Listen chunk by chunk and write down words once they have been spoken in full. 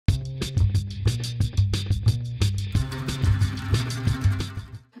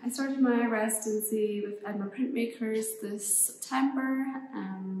started my residency with Edinburgh Printmakers this September.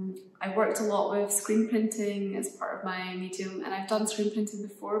 I worked a lot with screen printing as part of my medium, and I've done screen printing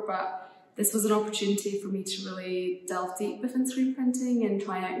before, but this was an opportunity for me to really delve deep within screen printing and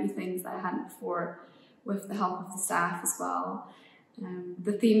try out new things that I hadn't before with the help of the staff as well.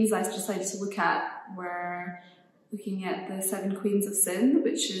 The themes I decided to look at were looking at the 7 Queens of Sin,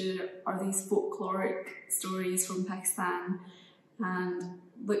 which are these folkloric stories from Pakistan, and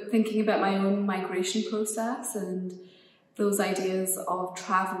thinking about my own migration process and those ideas of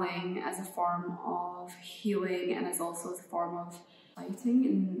travelling as a form of healing and as also as a form of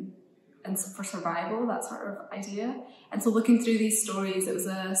fighting and for survival, that sort of idea. And so looking through these stories, it was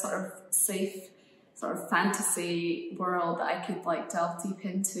a sort of safe sort of fantasy world that I could like delve deep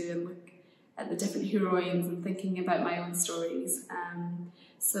into and look at the different heroines and thinking about my own stories.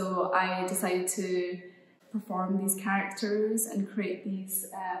 So I decided to perform these characters and create these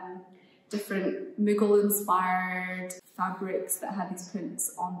different Mughal-inspired fabrics that had these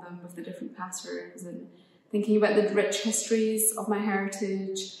prints on them with the different patterns, and thinking about the rich histories of my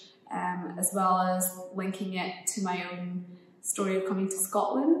heritage, as well as linking it to my own story of coming to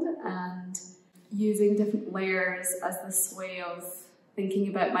Scotland and using different layers as this way of thinking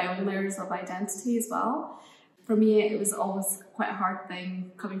about my own layers of identity as well. For me, it was always quite a hard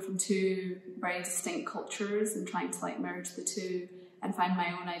thing coming from 2 very distinct cultures and trying to like merge the 2 and find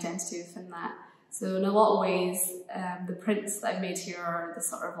my own identity within that. So in a lot of ways, the prints that I've made here are the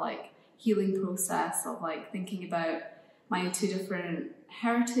sort of like healing process of like thinking about my 2 different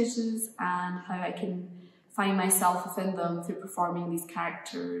heritages and how I can find myself within them through performing these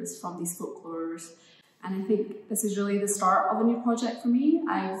characters from these folklores. And I think this is really the start of a new project for me.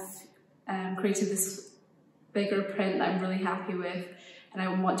 I've created this bigger print that I'm really happy with, and I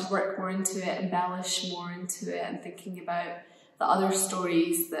want to work more into it, embellish more into it, and thinking about the other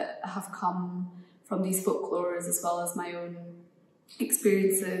stories that have come from these folklores as well as my own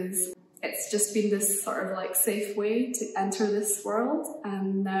experiences. It's just been this sort of like safe way to enter this world,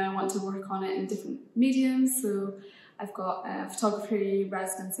 and now I want to work on it in different mediums. So I've got a photography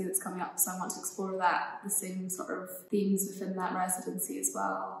residency that's coming up, so I want to explore that, the same sort of themes within that residency as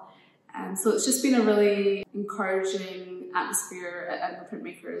well. And so it's just been a really encouraging atmosphere at Edinburgh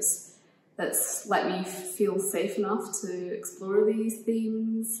Printmakers that's let me feel safe enough to explore these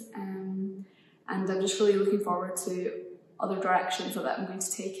themes. And I'm just really looking forward to other directions that I'm going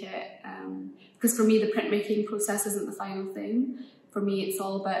to take it. Because for me, the printmaking process isn't the final thing. For me, it's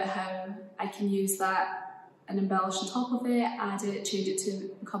all about how I can use that and embellish on top of it, add it, change it to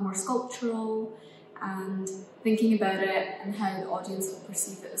become more sculptural, and thinking about it and how the audience will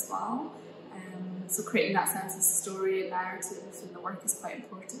perceive it as well. So creating that sense of story and narrative in the work is quite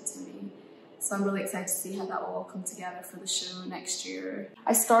important to me. So I'm really excited to see how that will all come together for the show next year.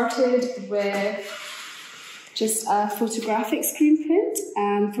 I started with just a photographic screen print,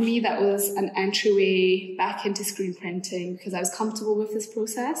 and for me that was an entryway back into screen printing because I was comfortable with this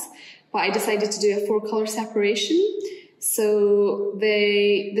process, but I decided to do a 4-colour separation. So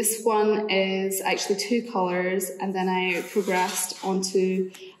this one is actually 2 colours, and then I progressed onto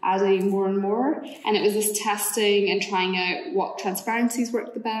adding more and more, and it was this testing and trying out what transparencies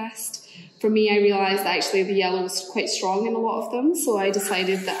worked the best. For me, I realised that actually the yellow was quite strong in a lot of them, so I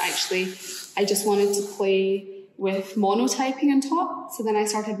decided that actually I just wanted to play with monotyping on top. So then I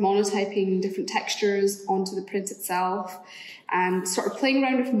started monotyping different textures onto the print itself and sort of playing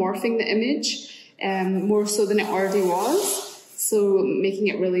around with morphing the image more so than it already was. So making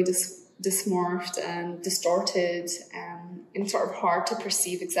it really dysmorphed and distorted and sort of hard to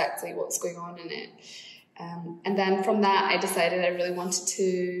perceive exactly what's going on in it. And then from that, I decided I really wanted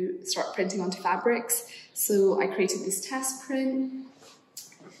to start printing onto fabrics. So I created this test print,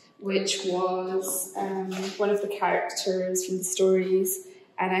 which was one of the characters from the stories.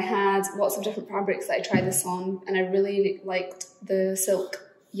 And I had lots of different fabrics that I tried this on, and I really liked the silk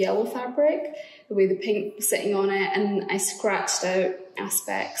yellow fabric, the way the pink was sitting on it, and I scratched out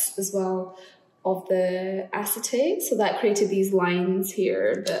aspects as well of the acetate, so that created these lines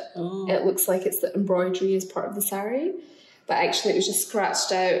here that it looks like it's the embroidery as part of the sari, but actually it was just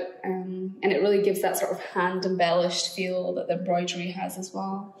scratched out, and it really gives that sort of hand embellished feel that the embroidery has as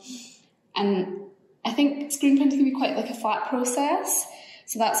well. And I think screen printing can be quite like a flat process,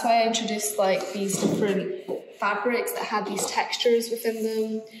 so that's why I introduced like these different fabrics that had these textures within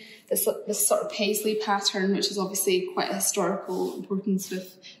them. This sort of paisley pattern, which is obviously quite a historical importance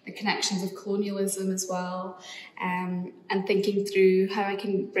with the connections of colonialism as well, and thinking through how I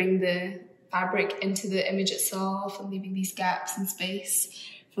can bring the fabric into the image itself and leaving these gaps in space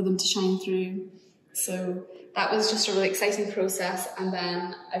for them to shine through. So that was just a really exciting process, and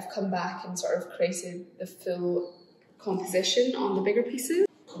then I've come back and sort of created the full composition on the bigger pieces.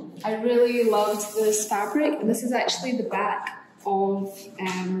 I really loved this fabric, and this is actually the back of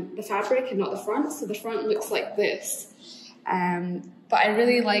the fabric and not the front, so the front looks like this. But I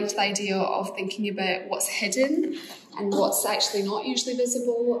really liked the idea of thinking about what's hidden and what's actually not usually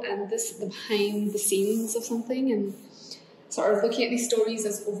visible, and this the behind the scenes of something, and sort of looking at these stories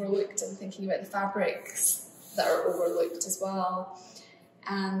as overlooked and thinking about the fabrics that are overlooked as well,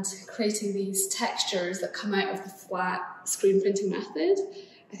 and creating these textures that come out of the flat screen printing method.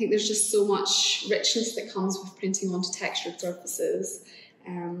 I think there's just so much richness that comes with printing onto textured surfaces,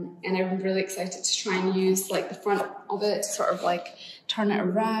 and I'm really excited to try and use like the front of it to sort of like turn it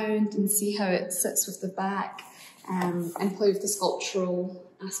around and see how it sits with the back, and play with the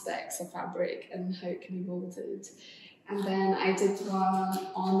sculptural aspects of fabric and how it can be molded. And then I did one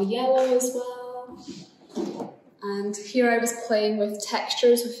on the yellow as well. And here I was playing with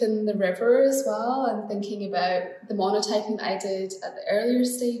textures within the river as well, and thinking about the monotyping that I did at the earlier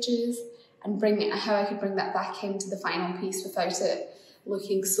stages, and how I could bring that back into the final piece without it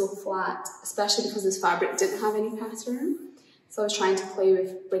looking so flat, especially because this fabric didn't have any pattern. So I was trying to play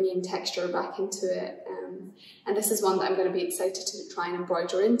with bringing texture back into it. And this is one that I'm going to be excited to try and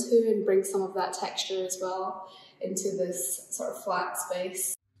embroider into and bring some of that texture as well into this sort of flat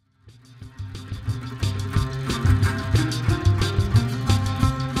space.